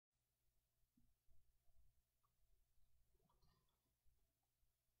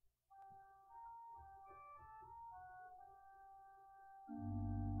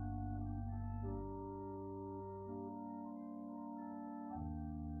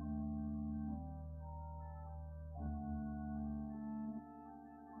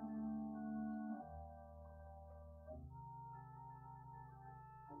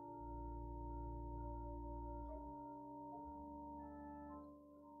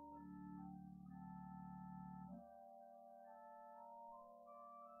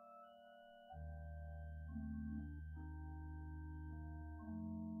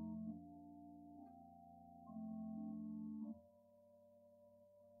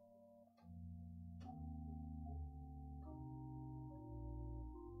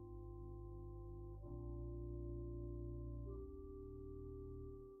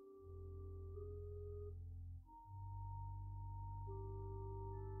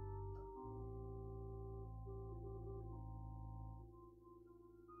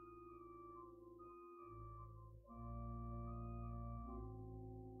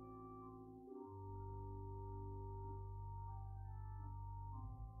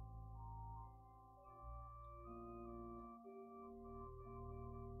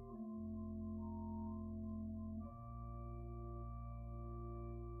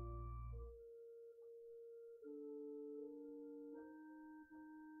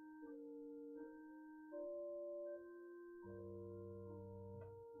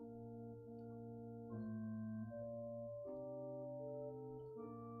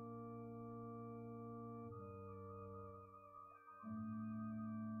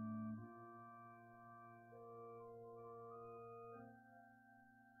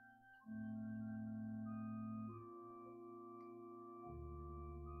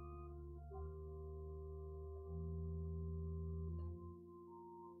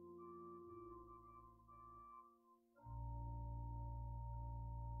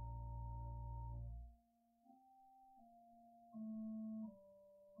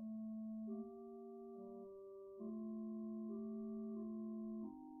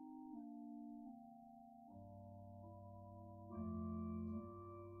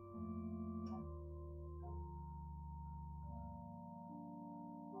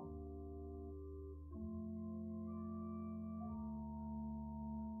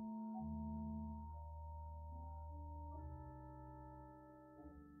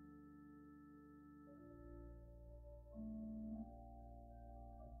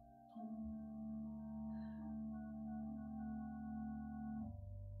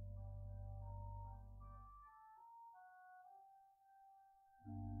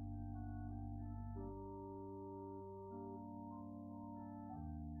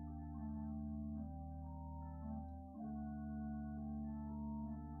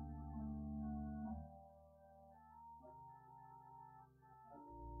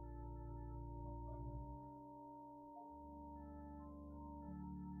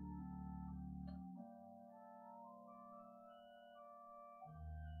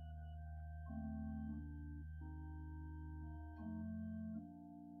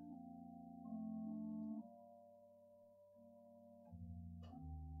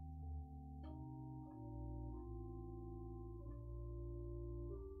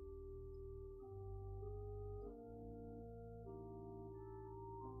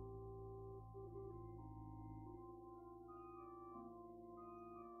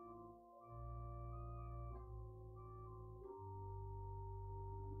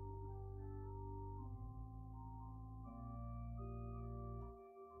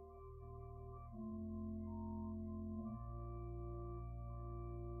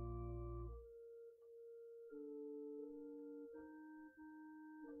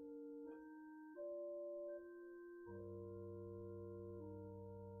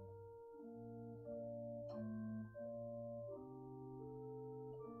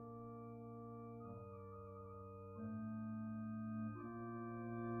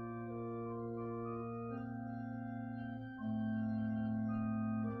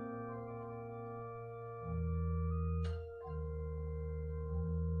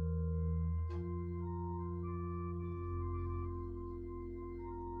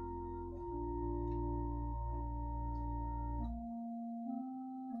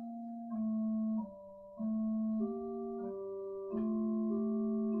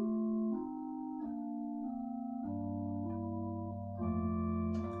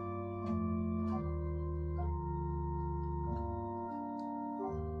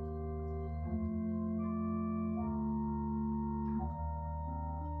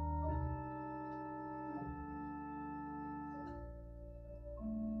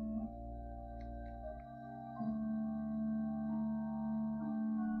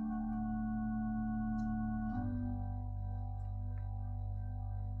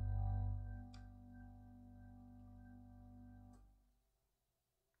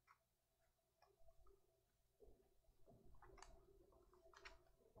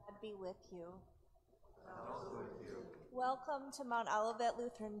be with you. And also with you. Welcome to Mount Olivet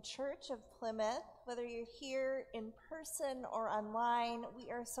Lutheran Church of Plymouth. Whether you're here in person or online,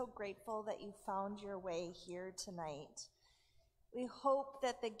 we are so grateful that you found your way here tonight. We hope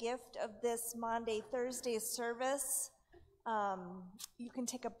that the gift of this Maundy Thursday service, you can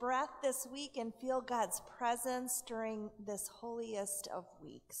take a breath this week and feel God's presence during this holiest of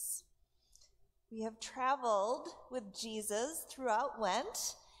weeks. We have traveled with Jesus throughout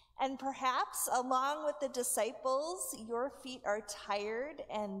Lent, and perhaps along with the disciples, your feet are tired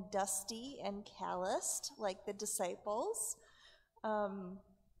and dusty and calloused like the disciples.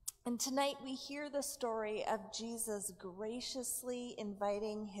 And tonight we hear the story of Jesus graciously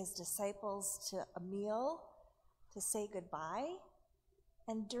inviting his disciples to a meal to say goodbye.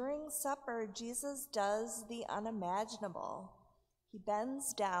 And during supper, Jesus does the unimaginable. He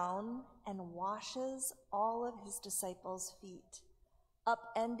bends down and washes all of his disciples' feet,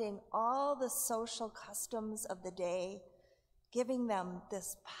 upending all the social customs of the day, giving them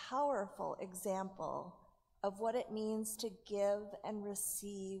this powerful example of what it means to give and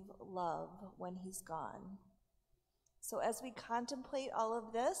receive love when he's gone. So as we contemplate all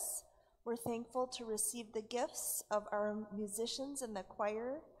of this, we're thankful to receive the gifts of our musicians in the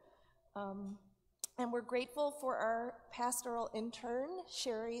choir, and we're grateful for our pastoral intern,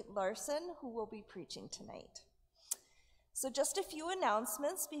 Sherry Larson, who will be preaching tonight. So just a few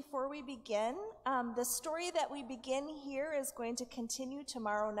announcements before we begin. The story that we begin here is going to continue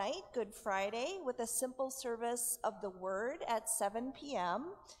tomorrow night, Good Friday, with a simple service of the Word at 7 p.m.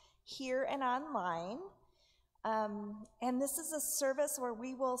 here and online. And this is a service where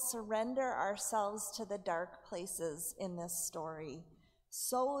we will surrender ourselves to the dark places in this story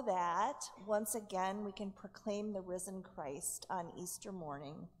so that, once again, we can proclaim the risen Christ on Easter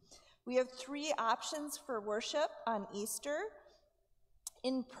morning. We have 3 options for worship on Easter: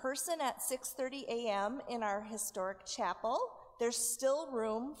 in person at 6:30 a.m. in our historic chapel. There's still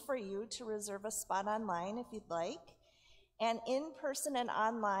room for you to reserve a spot online if you'd like. And in person and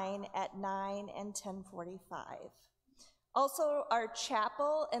online at 9 and 10:45. Also, our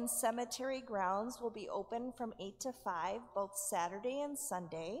chapel and cemetery grounds will be open from 8 to 5, both Saturday and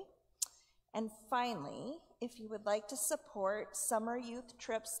Sunday. And finally, if you would like to support summer youth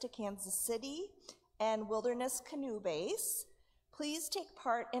trips to Kansas City and Wilderness Canoe Base, please take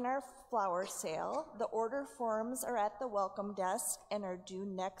part in our flower sale. The order forms are at the welcome desk and are due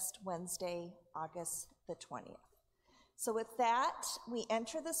next Wednesday, August the 20th. So with that, we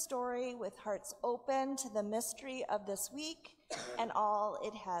enter the story with hearts open to the mystery of this week and all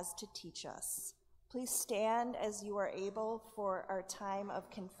it has to teach us. Please stand as you are able for our time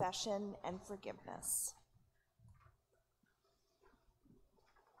of confession and forgiveness.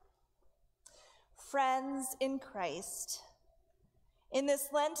 Friends in Christ, in this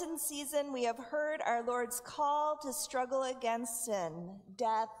Lenten season, we have heard our Lord's call to struggle against sin,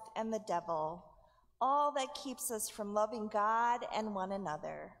 death, and the devil, all that keeps us from loving God and one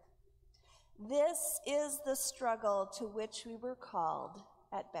another. This is the struggle to which we were called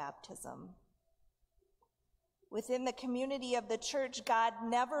at baptism. Within the community of the church, God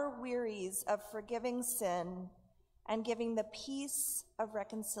never wearies of forgiving sin and giving the peace of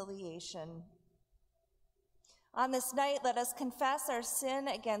reconciliation. On this night, let us confess our sin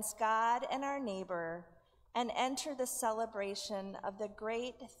against God and our neighbor and enter the celebration of the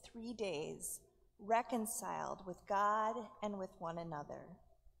great 3 days reconciled with God and with one another.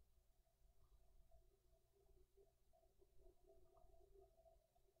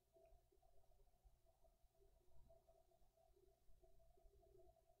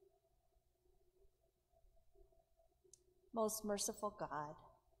 Most merciful God,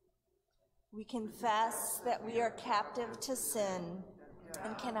 we confess that we are captive to sin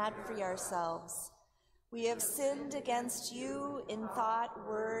and cannot free ourselves. We have sinned against you in thought,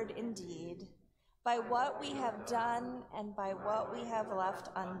 word, and deed, by what we have done and by what we have left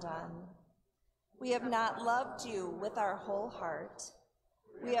undone. We have not loved you with our whole heart.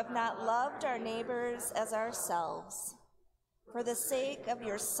 We have not loved our neighbors as ourselves. For the sake of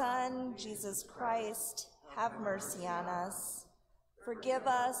your Son, Jesus Christ, have mercy on us. Forgive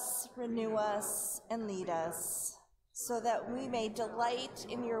us, renew us, and lead us, so that we may delight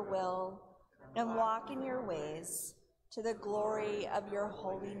in your will and walk in your ways, to the glory of your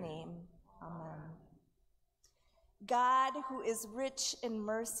holy name. Amen. God, who is rich in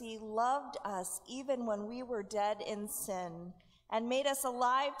mercy, loved us even when we were dead in sin and made us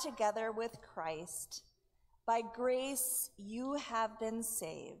alive together with Christ. By grace, you have been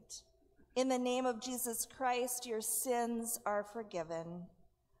saved. In the name of Jesus Christ, your sins are forgiven.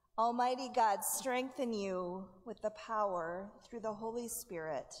 Almighty God, strengthen you with the power through the Holy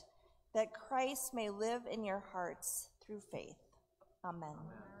Spirit, that Christ may live in your hearts through faith. Amen.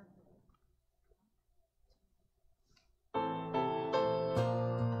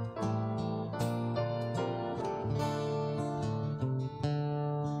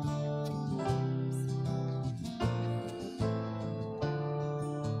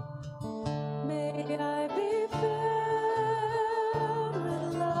 May I be filled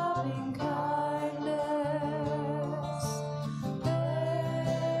with loving kindness.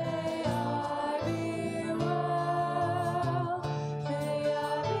 May I be well. May I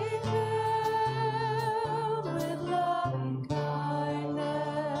be filled with loving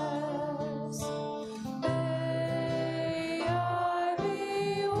kindness. May I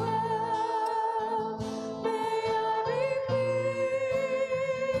be well. May I be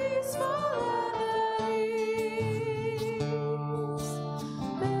peaceful and at ease.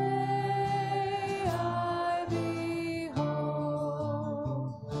 May I be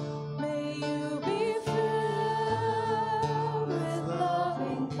whole. May you be filled with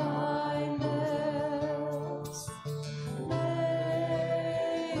loving kindness.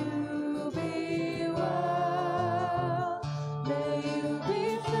 May you be well. May you be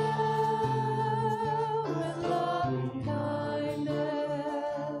filled with loving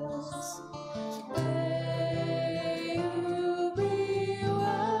kindness. May you be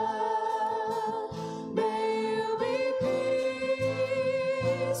well. May you be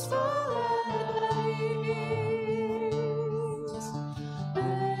peaceful and at ease.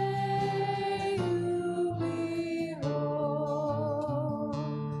 May you be whole.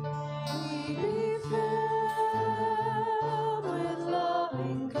 We be filled with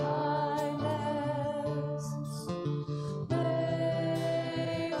loving kindness.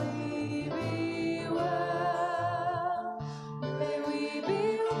 May we be well. May we be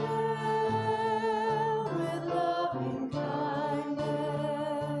filled with loving kindness.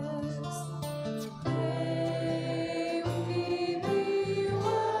 May we be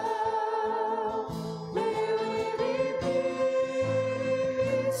well. May we be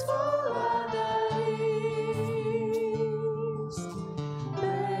peaceful and at ease.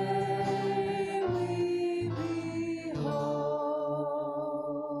 May we be whole.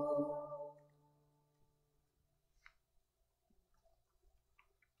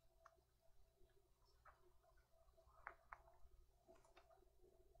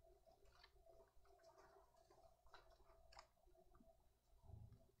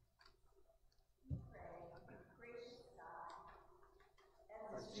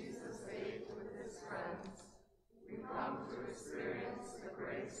 As Jesus ate with his friends, we come to experience the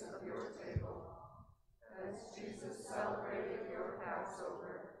grace of your table. As Jesus celebrated your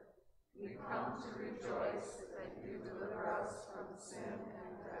Passover, we come to rejoice that you deliver us from sin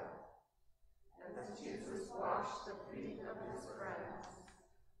and death. And as Jesus washed the feet of his friends,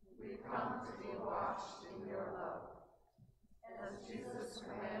 we come to be washed in your love. As Jesus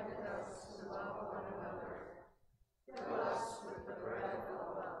commanded us to love one another, fill us with the bread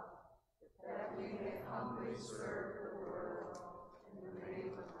of love, that we may humbly serve the world in the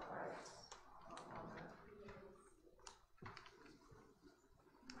name of Christ. Amen.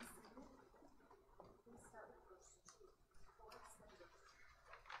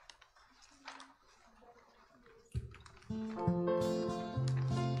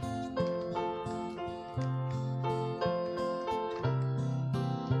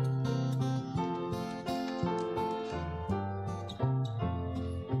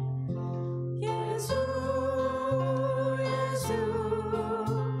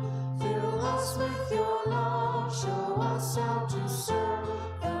 Fill us with your love, show us how to serve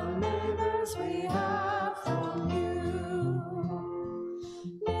the neighbors we have from you.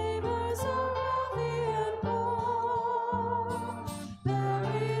 Neighbors are wealthy and poor,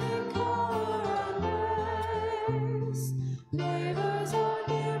 varied in color and race. Neighbors are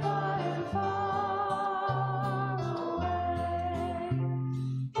nearby and far away.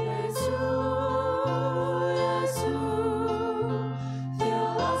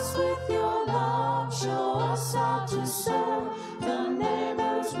 Fill us with your love, show us how to serve the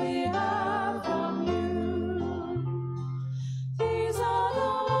neighbors we have from you. These are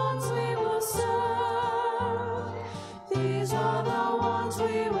the ones we will serve, these are the ones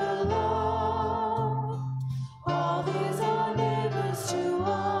we will love. All these are neighbors to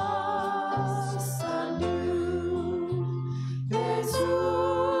us and you.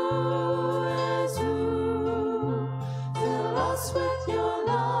 Fill us with your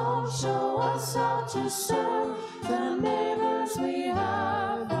love, show us how to serve the neighbors we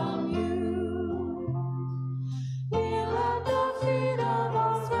have from you. Kneel at the feet of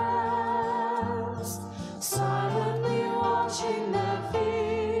our friends, silently watching their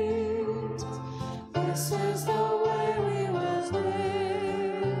feet.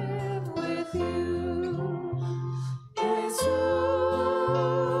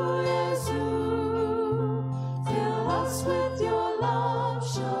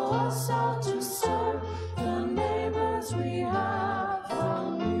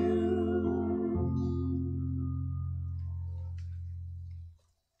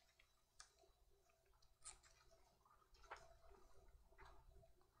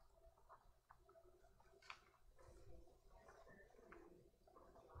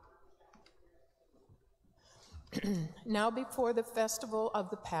 Now before the festival of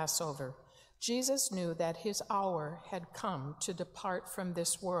the Passover, Jesus knew that his hour had come to depart from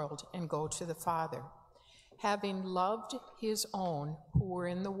this world and go to the Father. Having loved his own who were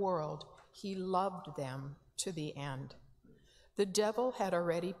in the world, he loved them to the end. The devil had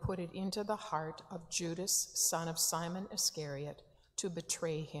already put it into the heart of Judas, son of Simon Iscariot, to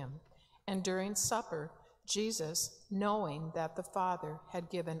betray him. And during supper, Jesus, knowing that the Father had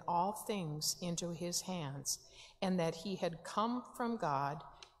given all things into his hands, and that he had come from God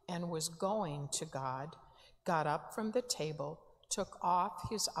and was going to God, got up from the table, took off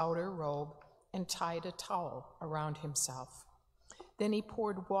his outer robe, and tied a towel around himself. Then he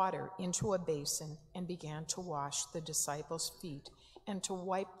poured water into a basin and began to wash the disciples' feet and to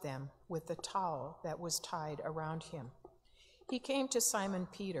wipe them with the towel that was tied around him. He came to Simon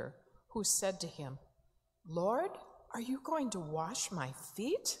Peter, who said to him, "Lord, are you going to wash my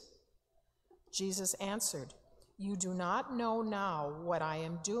feet?" Jesus answered, "You do not know now what I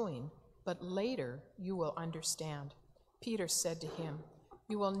am doing, but later you will understand." Peter said to him,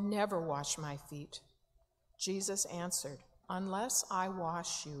 "You will never wash my feet." Jesus answered, "Unless I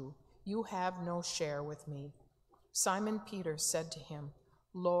wash you, you have no share with me." Simon Peter said to him,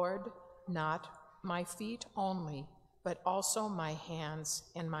 "Lord, not my feet only, but also my hands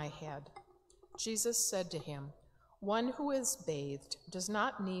and my head." Jesus said to him, "One who is bathed does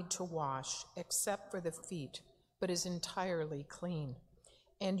not need to wash except for the feet, but is entirely clean.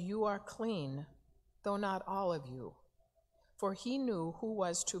 And you are clean, though not all of you." For he knew who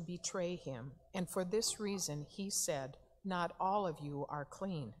was to betray him, and for this reason he said, "Not all of you are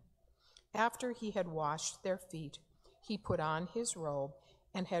clean." After he had washed their feet, he put on his robe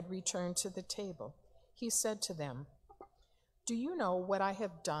and had returned to the table. He said to them, "Do you know what I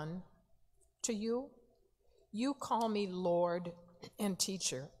have done to you? You call me Lord and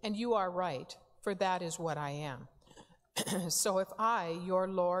teacher, and you are right, for that is what I am. So if I, your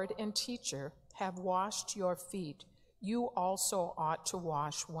Lord and teacher, have washed your feet, you also ought to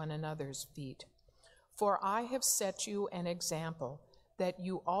wash one another's feet. For I have set you an example, that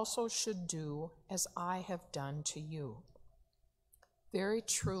you also should do as I have done to you. Very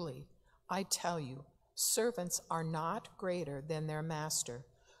truly, I tell you, servants are not greater than their master,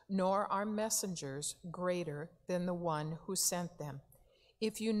 nor are messengers greater than the one who sent them.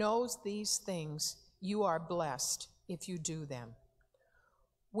 If you know these things, you are blessed if you do them."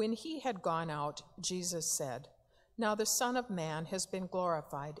 When he had gone out, Jesus said, "Now the Son of Man has been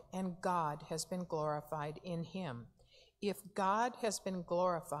glorified, and God has been glorified in him. If God has been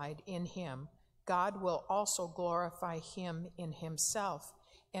glorified in him, God will also glorify him in himself,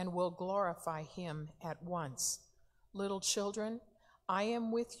 and will glorify him at once. Little children, I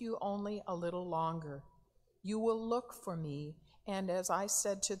am with you only a little longer. You will look for me, and as I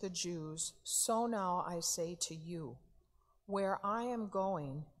said to the Jews, so now I say to you, where I am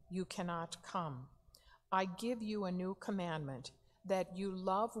going, you cannot come. I give you a new commandment, that you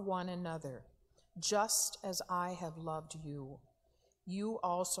love one another, just as I have loved you. You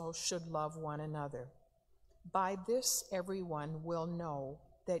also should love one another. By this everyone will know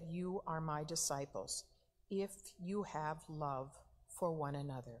that you are my disciples, if you have love for one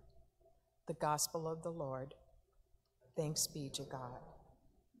another." The Gospel of the Lord. Thanks be to God.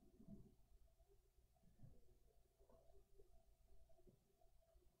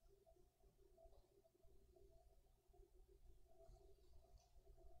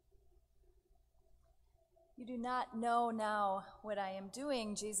 You do not know now what I am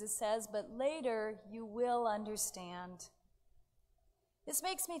doing, Jesus says, but later you will understand. This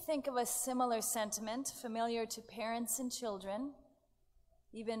makes me think of a similar sentiment familiar to parents and children,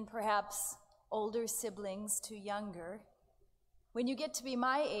 even perhaps older siblings to younger. When you get to be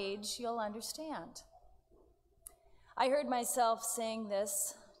my age, you'll understand. I heard myself saying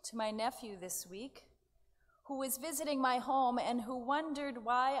this to my nephew this week, who was visiting my home and who wondered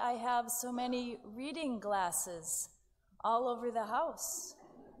why I have so many reading glasses all over the house,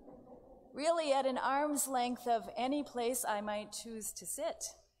 really at an arm's length of any place I might choose to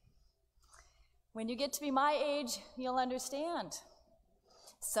sit. When you get to be my age, you'll understand.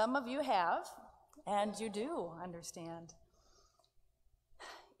 Some of you have, and you do understand.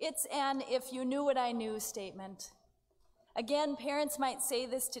 It's an "if you knew what I knew" statement. Again, parents might say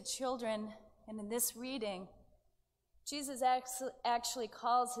this to children, and in this reading, Jesus actually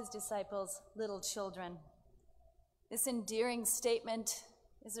calls his disciples little children. This endearing statement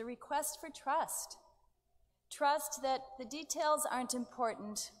is a request for trust. Trust that the details aren't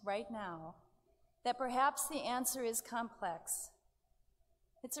important right now, that perhaps the answer is complex.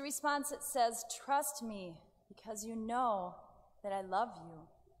 It's a response that says, "Trust me because you know that I love you."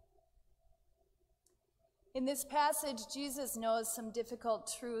 In this passage, Jesus knows some difficult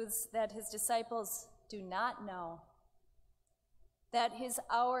truths that his disciples do not know. That his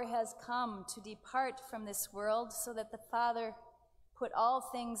hour has come to depart from this world so that the Father put all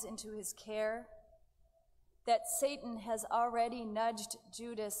things into his care. That Satan has already nudged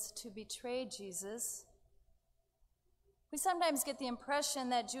Judas to betray Jesus. We sometimes get the impression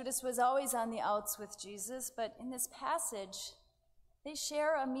that Judas was always on the outs with Jesus, but in this passage, they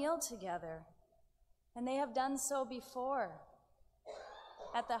share a meal together, and they have done so before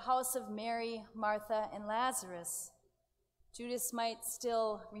at the house of Mary, Martha, and Lazarus. Judas might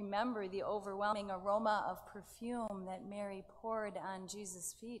still remember the overwhelming aroma of perfume that Mary poured on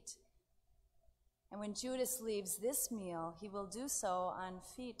Jesus' feet. And when Judas leaves this meal, he will do so on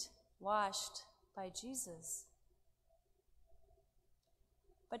feet washed by Jesus.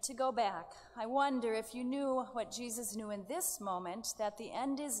 But to go back, I wonder if you knew what Jesus knew in this moment, that the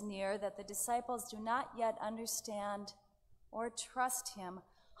end is near, that the disciples do not yet understand or trust him,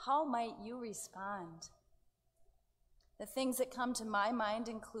 how might you respond? The things that come to my mind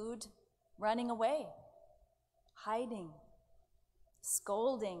include running away, hiding,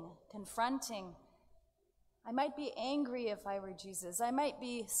 scolding, confronting. I might be angry if I were Jesus. I might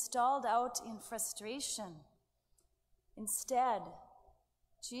be stalled out in frustration. Instead,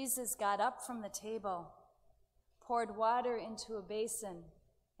 Jesus got up from the table, poured water into a basin,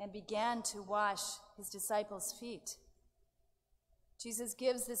 and began to wash his disciples' feet. Jesus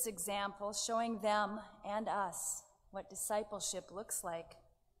gives this example, showing them and us what discipleship looks like.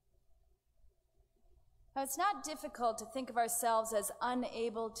 Now, it's not difficult to think of ourselves as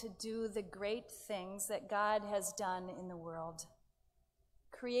unable to do the great things that God has done in the world.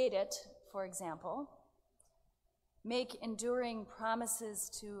 Create it, for example. Make enduring promises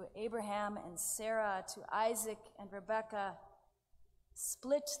to Abraham and Sarah, to Isaac and Rebekah.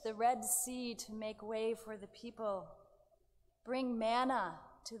 Split the Red Sea to make way for the people. Bring manna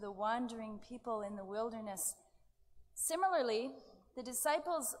to the wandering people in the wilderness. Similarly, the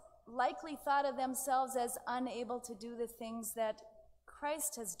disciples likely thought of themselves as unable to do the things that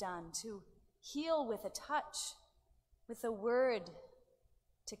Christ has done, to heal with a touch, with a word,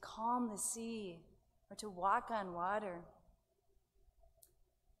 to calm the sea, or to walk on water.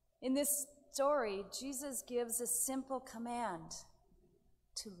 In this story, Jesus gives a simple command: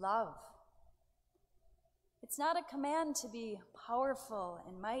 to love. It's not a command to be powerful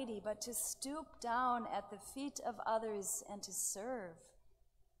and mighty, but to stoop down at the feet of others and to serve.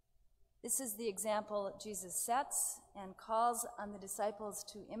 This is the example Jesus sets and calls on the disciples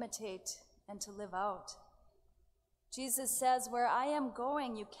to imitate and to live out. Jesus says, "Where I am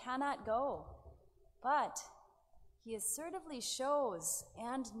going, you cannot go." But he assertively shows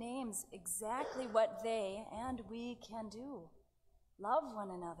and names exactly what they and we can do: love one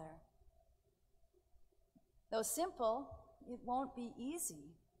another. Though simple, it won't be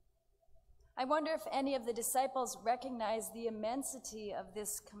easy. I wonder if any of the disciples recognize the immensity of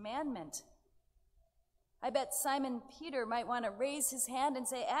this commandment. I bet Simon Peter might want to raise his hand and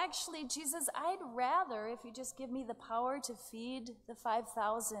say, "Actually, Jesus, I'd rather if you just give me the power to feed the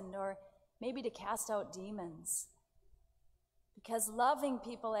 5,000 or maybe to cast out demons." Because loving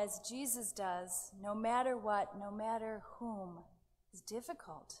people as Jesus does, no matter what, no matter whom, is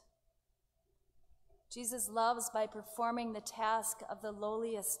difficult. Jesus loves by performing the task of the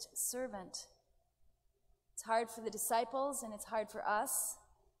lowliest servant. It's hard for the disciples and it's hard for us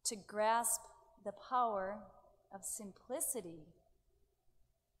to grasp the power of simplicity.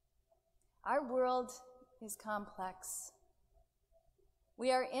 Our world is complex.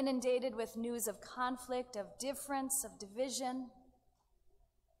 We are inundated with news of conflict, of difference, of division.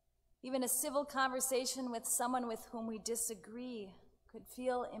 Even a civil conversation with someone with whom we disagree could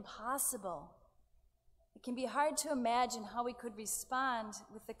feel impossible. It can be hard to imagine how we could respond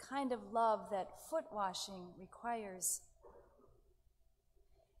with the kind of love that foot washing requires.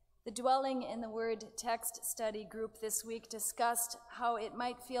 The Dwelling in the Word text study group this week discussed how it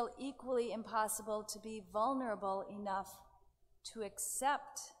might feel equally impossible to be vulnerable enough to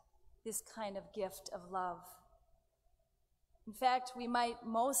accept this kind of gift of love. In fact, we might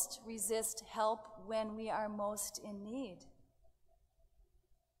most resist help when we are most in need.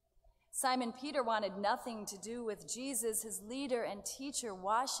 Simon Peter wanted nothing to do with Jesus, his leader and teacher,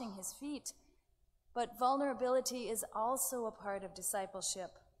 washing his feet. But vulnerability is also a part of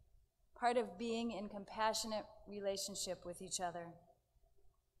discipleship, part of being in compassionate relationship with each other.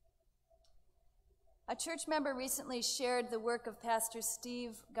 A church member recently shared the work of Pastor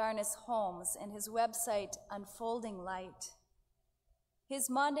Steve Garnis Holmes and his website, Unfolding Light. His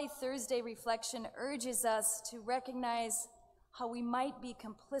Maundy Thursday reflection urges us to recognize how we might be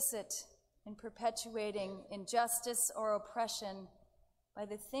complicit in perpetuating injustice or oppression by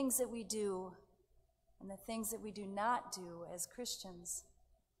the things that we do and the things that we do not do as Christians.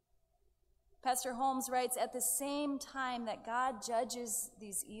 Pastor Holmes writes, at the same time that God judges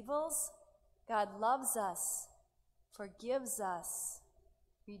these evils, God loves us, forgives us,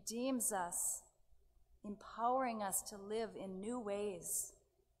 redeems us, empowering us to live in new ways.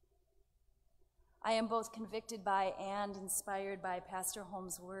 I am both convicted by and inspired by Pastor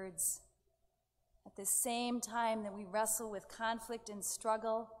Holmes' words. At the same time that we wrestle with conflict and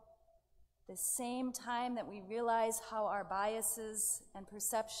struggle, the same time that we realize how our biases and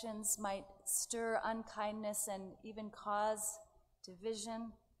perceptions might stir unkindness and even cause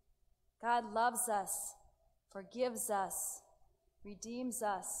division, God loves us, forgives us, redeems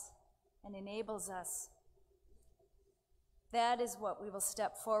us, and enables us. That is what we will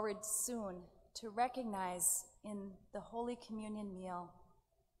step forward soon to recognize in the Holy Communion meal.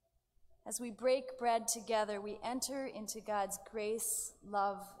 As we break bread together, we enter into God's grace,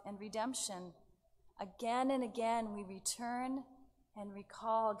 love, and redemption. Again and again, we return and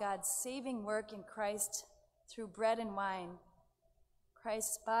recall God's saving work in Christ through bread and wine,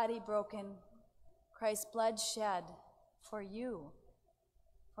 Christ's body broken, Christ's blood shed for you,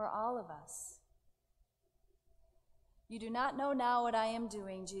 for all of us. You do not know now what I am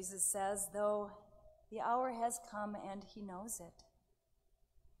doing, Jesus says, though the hour has come and he knows it.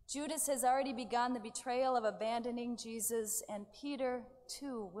 Judas has already begun the betrayal of abandoning Jesus, and Peter,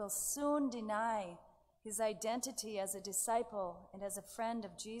 too, will soon deny his identity as a disciple and as a friend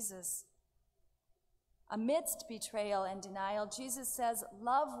of Jesus. Amidst betrayal and denial, Jesus says,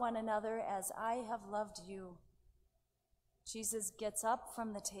 love one another as I have loved you. Jesus gets up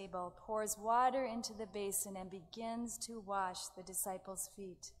from the table, pours water into the basin, and begins to wash the disciples'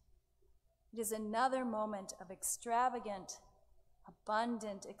 feet. It is another moment of extravagant,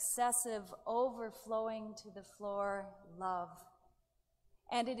 abundant, excessive, overflowing to the floor love.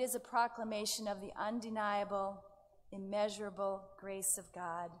 And it is a proclamation of the undeniable, immeasurable grace of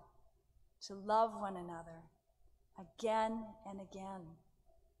God to love one another again and again,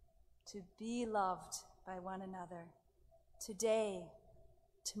 to be loved by one another today,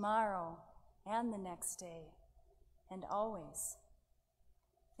 tomorrow, and the next day, and always.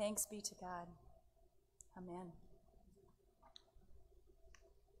 Thanks be to God. Amen.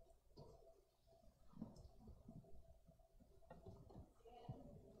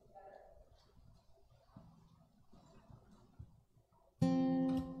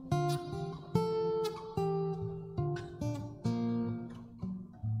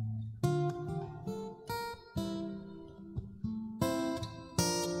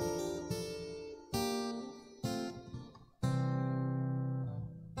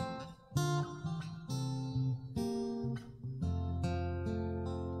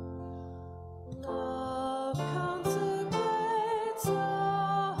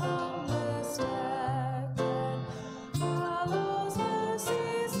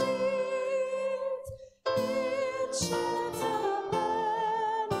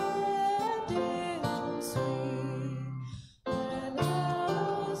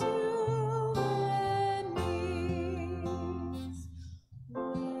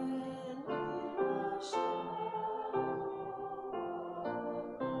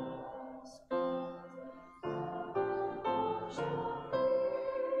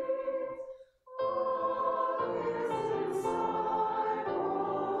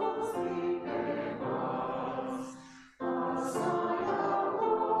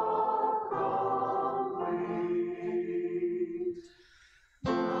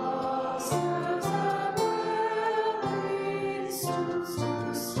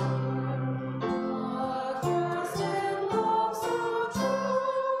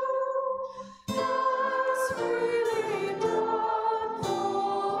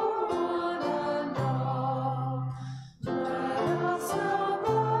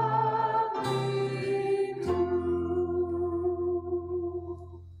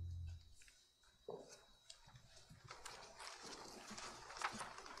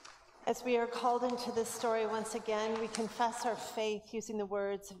 As we are called into this story once again, we confess our faith using the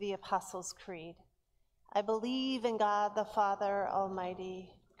words of the Apostles' Creed. I believe in God the Father Almighty,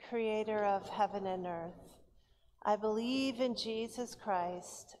 creator of heaven and earth. I believe in Jesus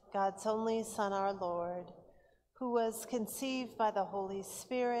Christ, God's only Son, our Lord, who was conceived by the Holy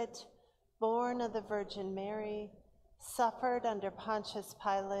Spirit, born of the Virgin Mary, suffered under Pontius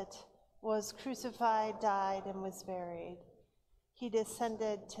Pilate, was crucified, died, and was buried. He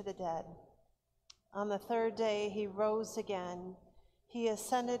descended to the dead. On the third day, he rose again. He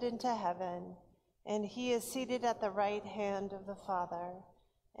ascended into heaven, and he is seated at the right hand of the Father.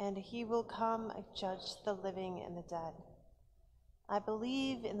 and he will come and judge the living and the dead. I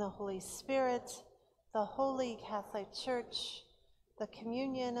believe in the Holy Spirit, the Holy Catholic Church, the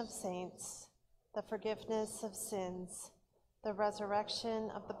communion of saints, the forgiveness of sins, the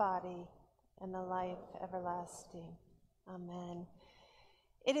resurrection of the body, and the life everlasting. Amen.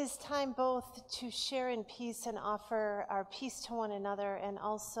 It is time both to share in peace and offer our peace to one another, and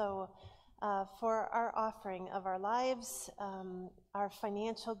also for our offering of our lives, our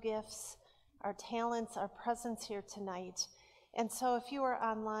financial gifts, our talents, our presence here tonight. And so if you are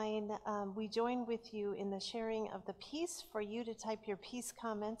online, we join with you in the sharing of the peace for you to type your peace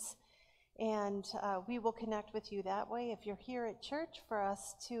comments, and we will connect with you that way. If you're here at church, for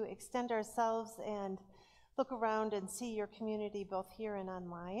us to extend ourselves and look around and see your community both here and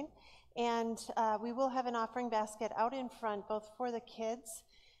online. And we will have an offering basket out in front, both for the kids.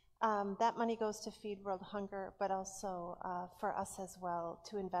 That money goes to Feed World Hunger, but also for us as well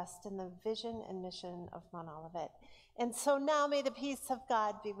to invest in the vision and mission of Mount Olivet. And so now may the peace of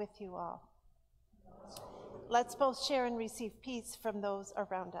God be with you all. Let's both share and receive peace from those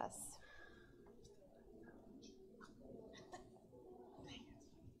around us.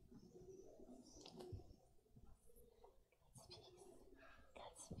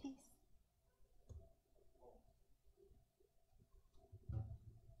 God's peace.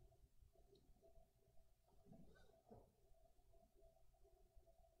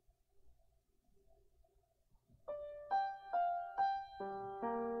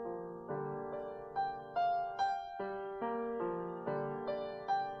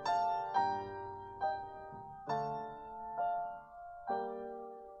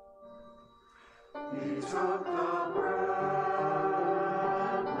 He took the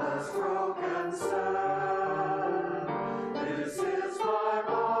bread, blessed, broke, and said, "This is my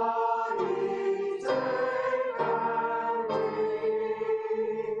body, take and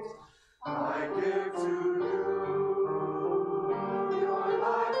eat. I give to you your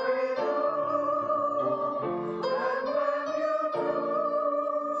life renewed, and when you do,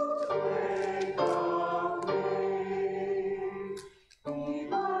 take of me." He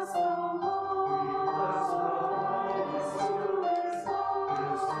blessed the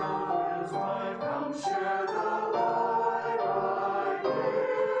share the life I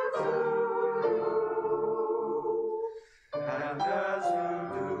give to you. And as you do,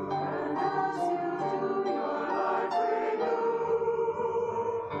 your life renewed.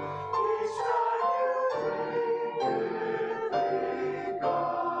 Each time you drink it, think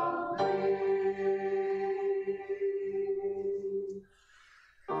of me.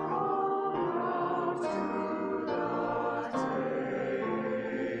 Come out to the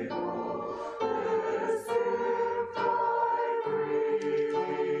table. This gift I freely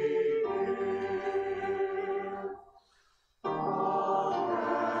give. All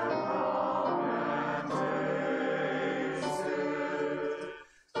can come and taste it.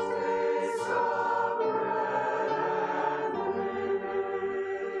 Taste of bread and live.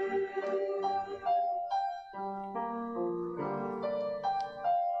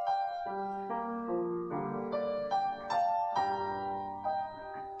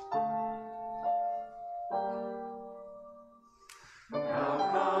 Now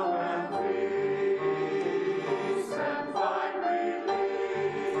come and feast and find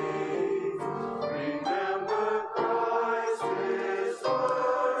relief. Remember Christ is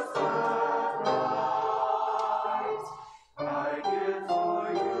worth the price. I give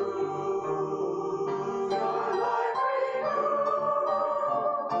for you your life renewed.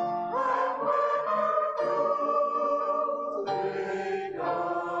 And when you do, think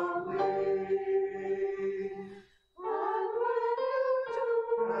of me.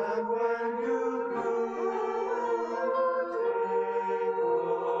 And when you do,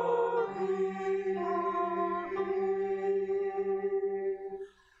 think of me.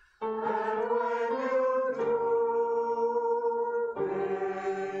 And when you do,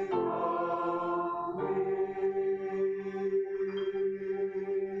 think of me.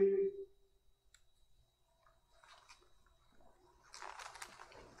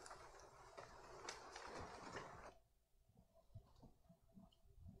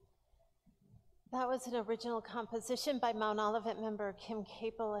 That was an original composition by Mount Olivet member Kim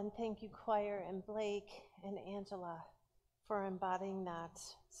Capel, and thank you, choir, and Blake and Angela for embodying that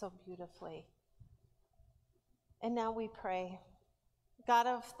so beautifully. And now we pray. God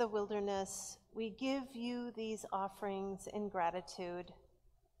of the wilderness, we give you these offerings in gratitude,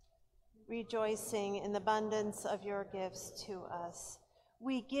 rejoicing in the abundance of your gifts to us.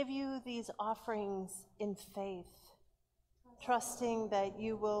 We give you these offerings in faith, trusting that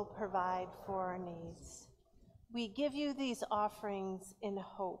you will provide for our needs. We give you these offerings in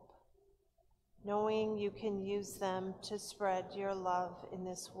hope, knowing you can use them to spread your love in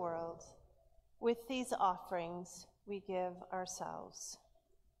this world. With these offerings, we give ourselves.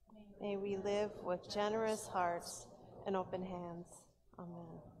 May we live with generous hearts and open hands.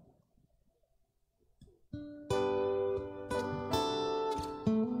 Amen.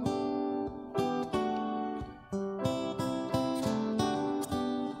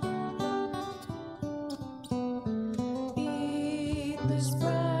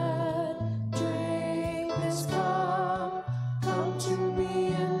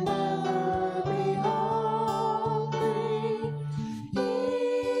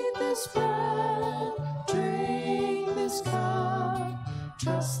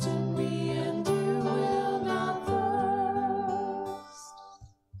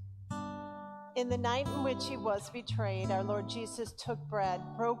 In the night in which he was betrayed, our Lord Jesus took bread,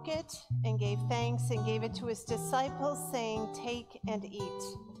 broke it, and gave thanks, and gave it to his disciples, saying, "Take and eat.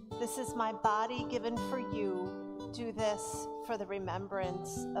 This is my body given for you. Do this for the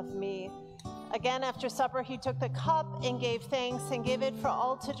remembrance of me." Again, after supper, he took the cup and gave thanks and gave it for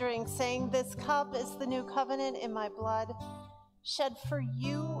all to drink, saying, "This cup is the new covenant in my blood, shed for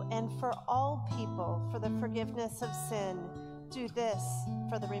you and for all people for the forgiveness of sin. Do this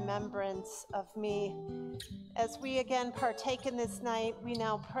for the remembrance of me." As we again partake in this night, we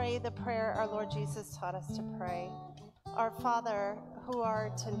now pray the prayer our Lord Jesus taught us to pray. Our Father, who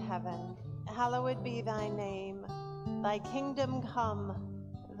art in heaven, hallowed be thy name. Thy kingdom come,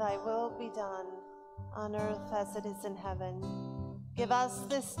 thy will be done, on earth as it is in heaven. Give us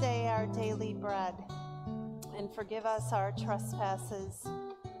this day our daily bread, and forgive us our trespasses,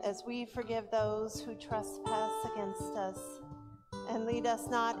 as we forgive those who trespass against us. And lead us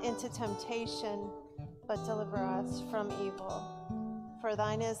not into temptation, but deliver us from evil. For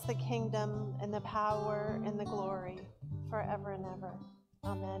thine is the kingdom, and the power, and the glory, forever and ever.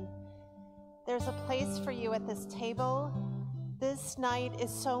 Amen. There's a place for you at this table. This night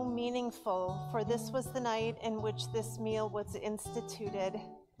is so meaningful, for this was the night in which this meal was instituted.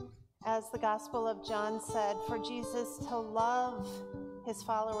 As the Gospel of John said, for Jesus to love his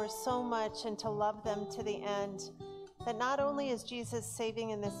followers so much and to love them to the end, that not only is Jesus saving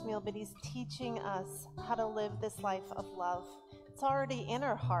in this meal, but he's teaching us how to live this life of love. It's already in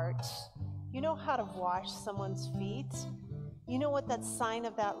our heart. You know how to wash someone's feet. You know what that sign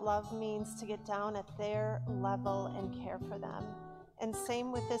of that love means, to get down at their level and care for them. And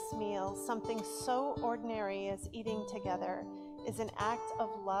same with this meal. Something so ordinary as eating together is an act of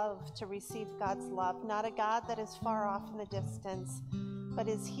love to receive God's love, not a God that is far off in the distance, but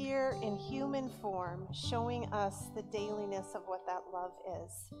is here in human form, showing us the dailiness of what that love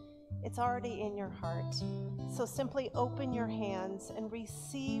is. It's already in your heart. So simply open your hands and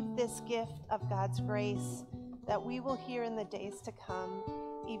receive this gift of God's grace that we will hear in the days to come,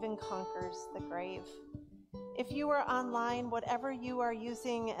 even conquers the grave. If you are online, whatever you are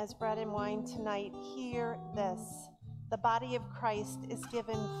using as bread and wine tonight, hear this. The body of Christ is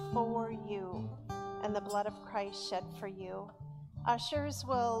given for you, and the blood of Christ shed for you. Ushers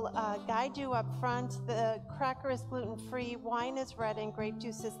will guide you up front. The cracker is gluten-free, wine is red, and grape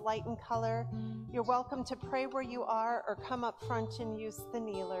juice is light in color. You're welcome to pray where you are or come up front and use the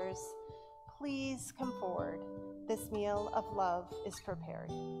kneelers. Please come forward. This meal of love is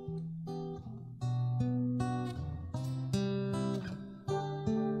prepared.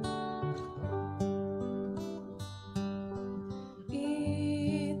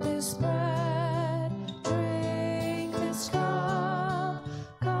 Eat this bread, drink this cup,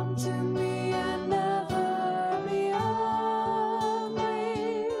 come to me and never be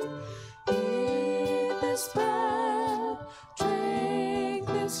hungry. Eat this bread, drink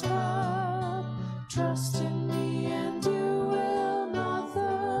this cup, trust in me and you will not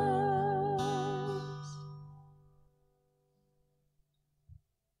thirst.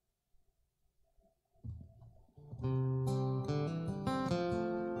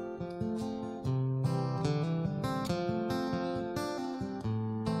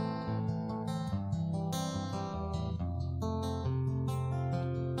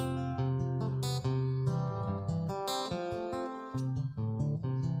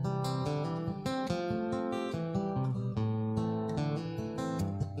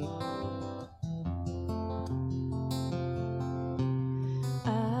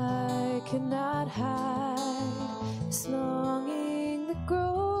 I cannot hide this longing that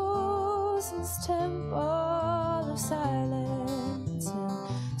grows in this temple of silence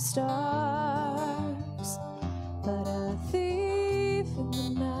and stars. But a thief in the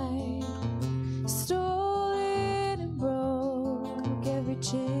night stole in and broke every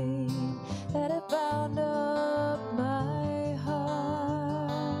chain that had bound us.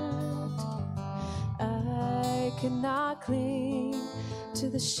 cling to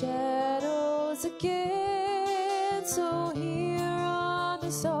the shadows again. So here on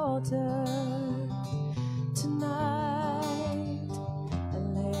this altar tonight, I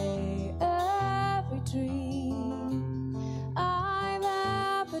lay every dream I've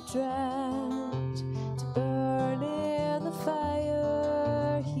ever dreamt to burn in the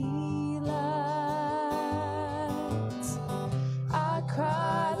fire He lights. I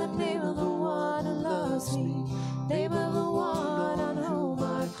cry the name of the one who loves me, name of the one on whom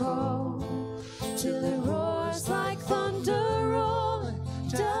I call, till it roars like thunder rolling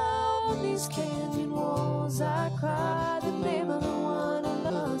down these canyon walls. I cry the name of the one who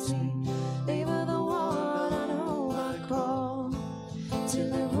loves me, name of the one on whom I call,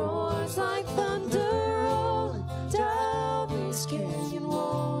 till it roars like thunder rolling down these canyon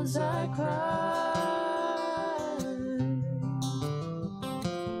walls. I cry.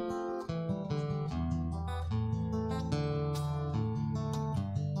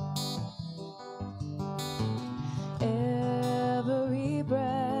 Every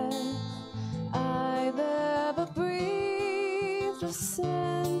breath I've ever breathed was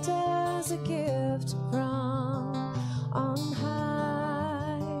sent as a gift from on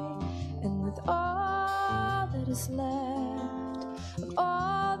high, and with all that is left of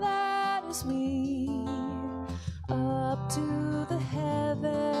all that is me, up to the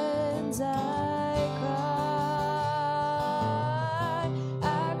heavens I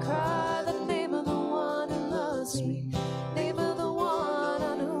cry the name of the one who loves me, name of the one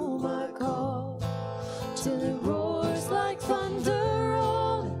on whom I call, till it roars like thunder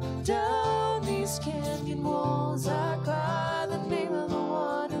rolling down these canyon walls. I cry the name of the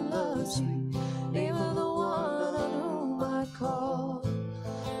one who loves me, name of the one on whom I call,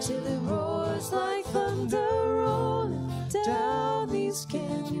 till it roars like thunder rolling down these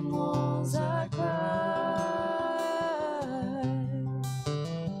canyon walls. I cry.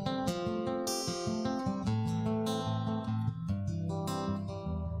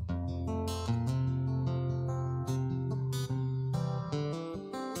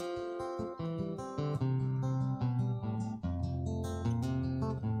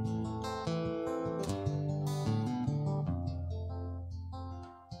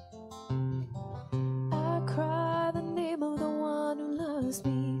 I cry the name of the one who loves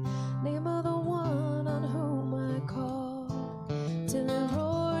me, name of the one on whom I call, till it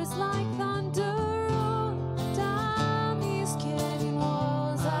roars like thunder rolling down these canyon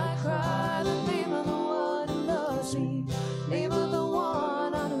walls. I cry the name of the one who loves me, name of the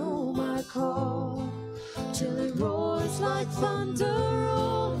one on whom I call, till it roars like thunder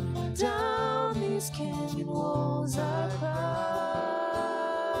rolling down these canyon walls. I cry.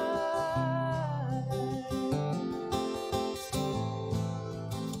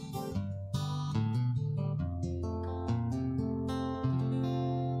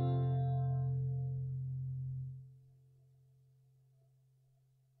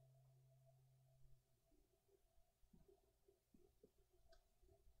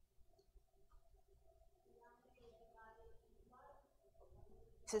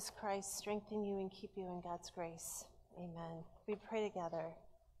 Jesus Christ, strengthen you and keep you in God's grace. Amen. We pray together.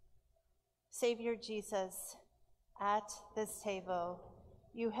 Savior Jesus, at this table,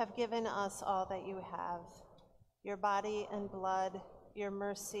 you have given us all that you have, your body and blood, your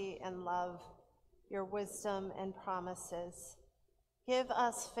mercy and love, your wisdom and promises. Give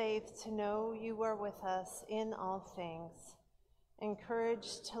us faith to know you are with us in all things,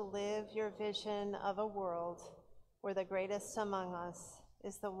 encouraged to live your vision of a world where the greatest among us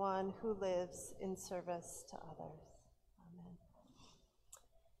is the one who lives in service to others. Amen.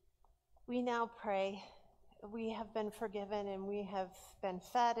 We now pray. We have been forgiven and we have been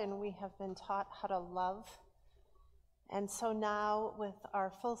fed and we have been taught how to love. And so now with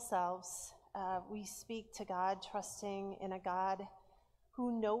our full selves, we speak to God, trusting in a God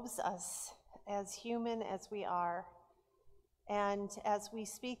who knows us as human as we are. And as we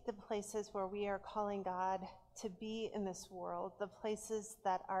speak the places where we are calling God to be in this world, the places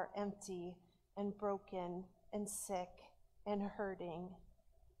that are empty and broken and sick and hurting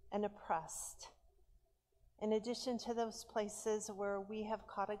and oppressed, in addition to those places where we have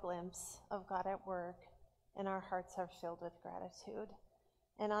caught a glimpse of God at work and our hearts are filled with gratitude.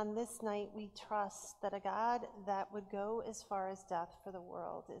 And on this night, we trust that a God that would go as far as death for the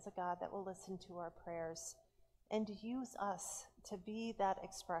world is a God that will listen to our prayers and use us to be that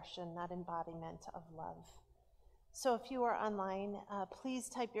expression, that embodiment of love. So if you are online, please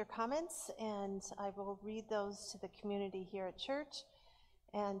type your comments and I will read those to the community here at church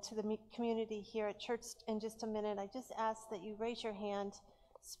and to the community here at church in just a minute. I just ask that you raise your hand,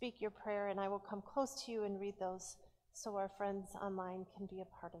 speak your prayer, and I will come close to you and read those so our friends online can be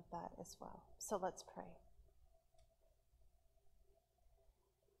a part of that as well. So let's pray.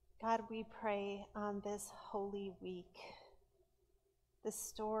 God, we pray on this Holy Week, the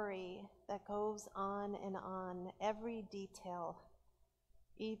story that goes on and on, every detail,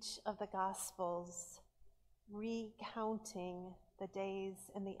 each of the Gospels recounting the days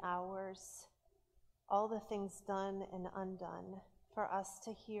and the hours, all the things done and undone, for us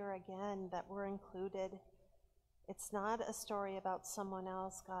to hear again that we're included. It's not a story about someone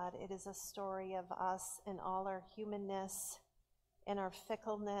else, God. It is a story of us and all our humanness and our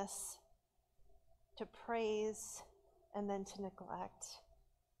fickleness, to praise and then to neglect.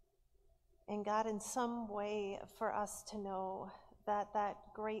 And God, in some way, for us to know that that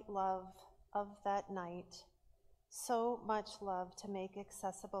great love of that night, so much love to make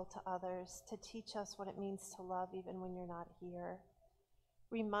accessible to others, to teach us what it means to love even when you're not here.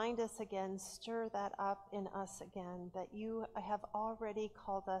 Remind us again, stir that up in us again, that you have already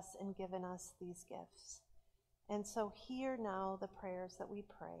called us and given us these gifts. And so hear now the prayers that we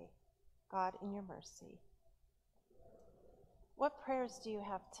pray, God, in your mercy. What prayers do you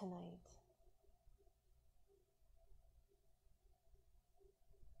have tonight?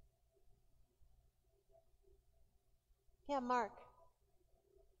 Yeah, Mark.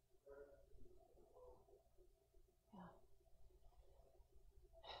 Yeah.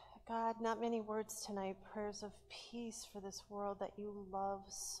 God, not many words tonight, prayers of peace for this world that you love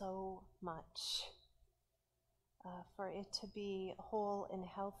so much. For it to be whole and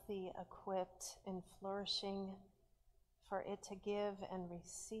healthy, equipped and flourishing, for it to give and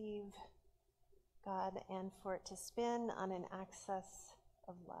receive, God, and for it to spin on an axis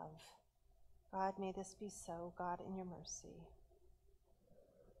of love. God, may this be so, God, in your mercy.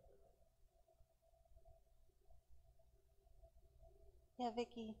 Yeah,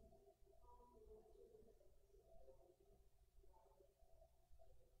 Vicky.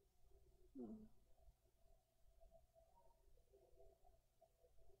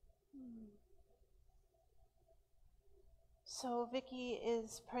 So Vicky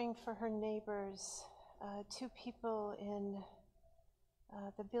is praying for her neighbors, two people in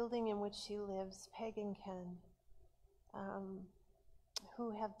the building in which she lives, Peg and Ken,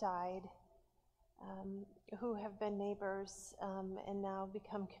 who have died, who have been neighbors and now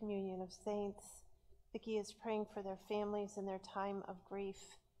become communion of saints. Vicky is praying for their families in their time of grief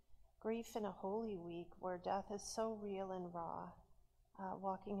in a Holy Week where death is so real and raw,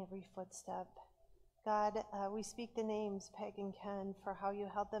 walking every footstep. God, we speak the names, Peg and Ken, for how you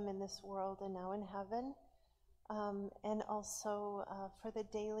held them in this world and now in heaven, and also for the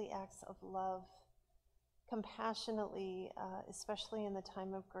daily acts of love, compassionately, especially in the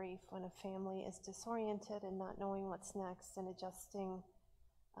time of grief when a family is disoriented and not knowing what's next and adjusting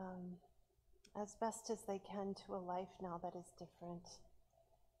as best as they can to a life now that is different.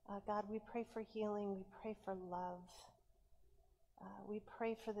 God, we pray for healing, we pray for love. We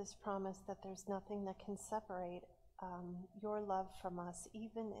pray for this promise that there's nothing that can separate your love from us,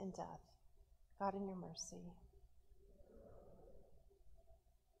 even in death. God, in your mercy.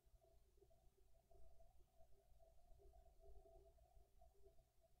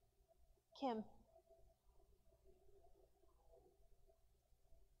 Kim.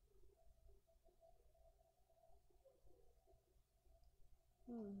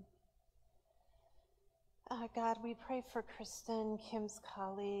 God, we pray for Kristen, Kim's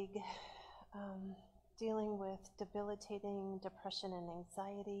colleague, dealing with debilitating depression and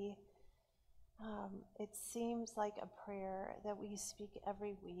anxiety. It seems like a prayer that we speak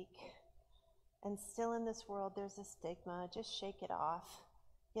every week. And still in this world, there's a stigma. Just shake it off.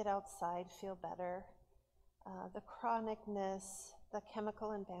 Get outside, feel better. The chronicness, the chemical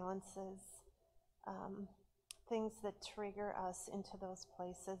imbalances, things that trigger us into those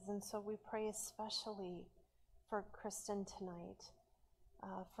places. And so we pray especially for Kristen tonight,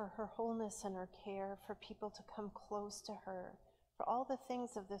 for her wholeness and her care, for people to come close to her, for all the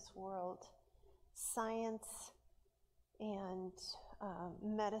things of this world, science and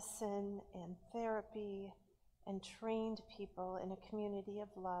medicine and therapy and trained people in a community of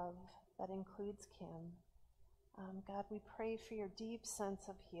love that includes Kim. God, we pray for your deep sense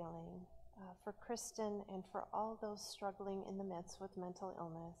of healing for Kristen and for all those struggling in the midst with mental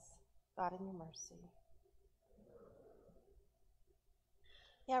illness. God, in your mercy.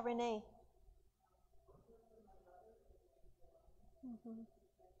 Yeah, Renee.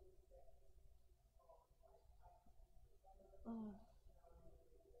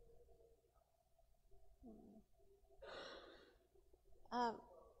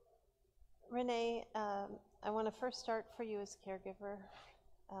 Renee, I want to first start for you as caregiver.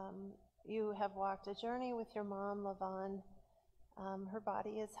 You have walked a journey with your mom, LaVon. Her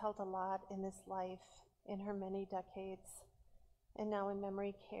body has held a lot in this life, in her many decades, and now in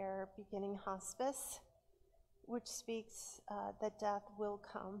memory care, beginning hospice, which speaks that death will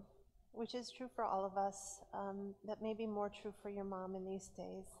come, which is true for all of us, that may be more true for your mom in these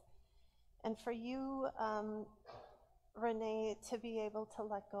days. And for you, Renee, to be able to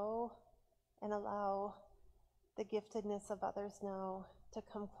let go and allow the giftedness of others now to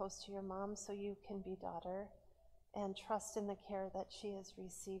come close to your mom so you can be daughter and trust in the care that she is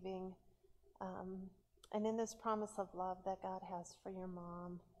receiving, and in this promise of love that God has for your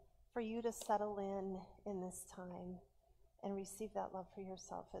mom, for you to settle in this time and receive that love for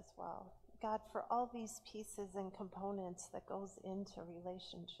yourself as well. God, for all these pieces and components that goes into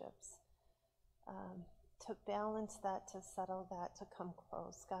relationships, to balance that, to settle that, to come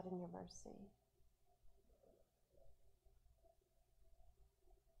close, God, in your mercy.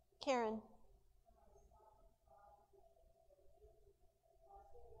 Karen.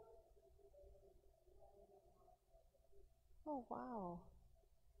 Oh, wow.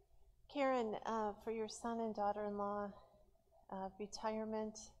 Karen, for your son and daughter-in-law,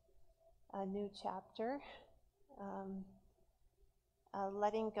 retirement, a new chapter,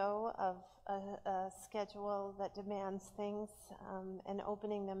 letting go of a schedule that demands things, and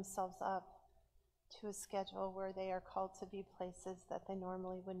opening themselves up to a schedule where they are called to be places that they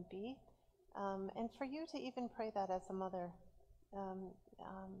normally wouldn't be. And for you to even pray that as a mother,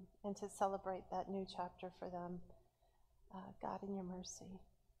 and to celebrate that new chapter for them. God, in your mercy.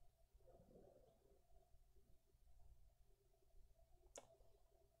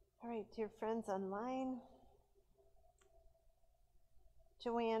 All right, dear friends online.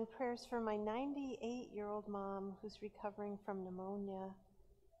 Joanne, prayers for my 98-year-old mom who's recovering from pneumonia.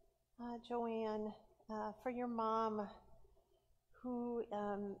 Joanne, for your mom who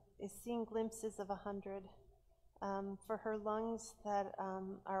is seeing glimpses of 100, for her lungs that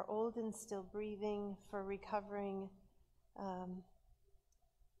are old and still breathing, for recovering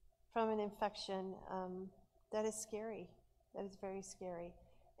from an infection that is scary, that is very scary.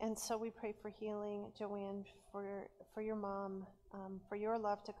 And so we pray for healing, Joanne, for your mom, for your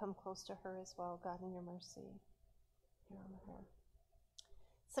love to come close to her as well, God, in your mercy.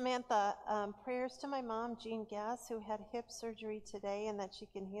 Samantha, prayers to my mom, Jean Gass, who had hip surgery today, and that she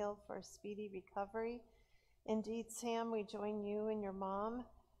can heal for a speedy recovery. Indeed, Sam, we join you and your mom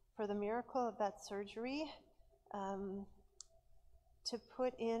for the miracle of that surgery, to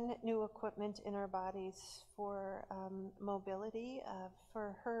put in new equipment in our bodies for mobility,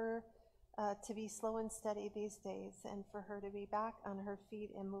 for her to be slow and steady these days, and for her to be back on her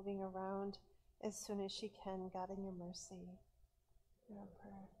feet and moving around as soon as she can. God, in your mercy.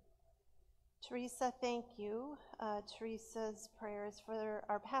 Teresa, thank you. Teresa's prayers for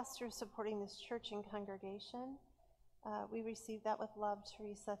our pastors supporting this church and congregation. We receive that with love,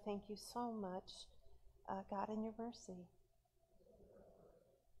 Teresa. Thank you so much. God, in your mercy.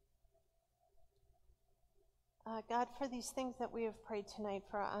 God, for these things that we have prayed tonight,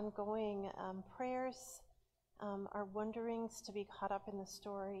 for our ongoing prayers, our wonderings to be caught up in the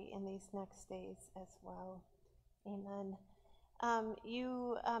story in these next days as well. Amen.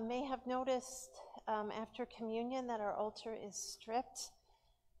 You may have noticed after communion that our altar is stripped.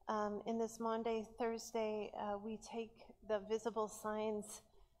 In this Maundy, Thursday, we take the visible signs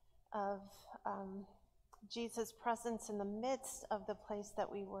of Jesus' presence in the midst of the place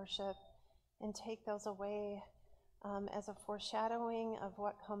that we worship and take those away as a foreshadowing of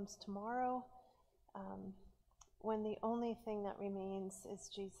what comes tomorrow, when the only thing that remains is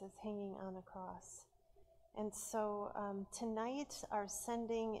Jesus hanging on a cross. And so tonight our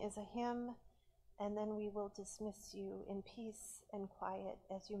sending is a hymn, and then we will dismiss you in peace and quiet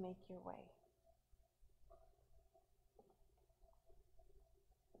as you make your way.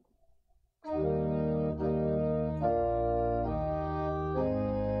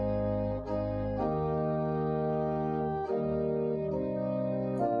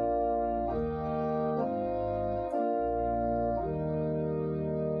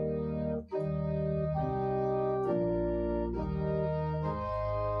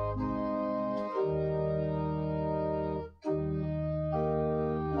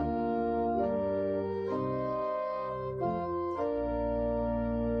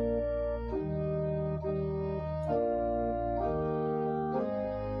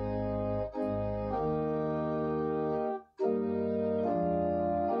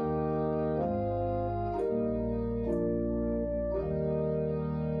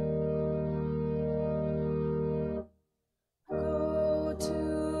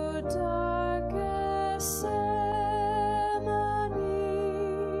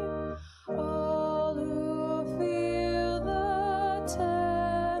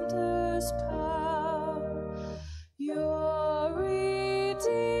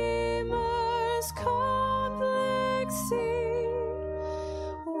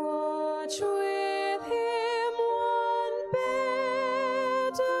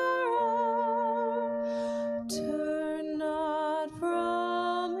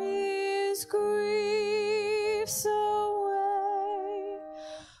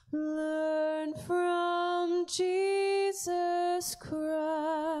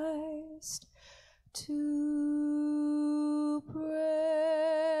 Christ to pray.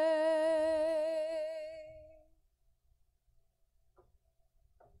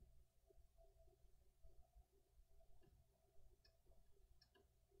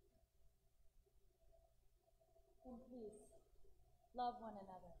 And please, love one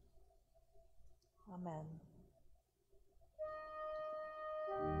another. Amen.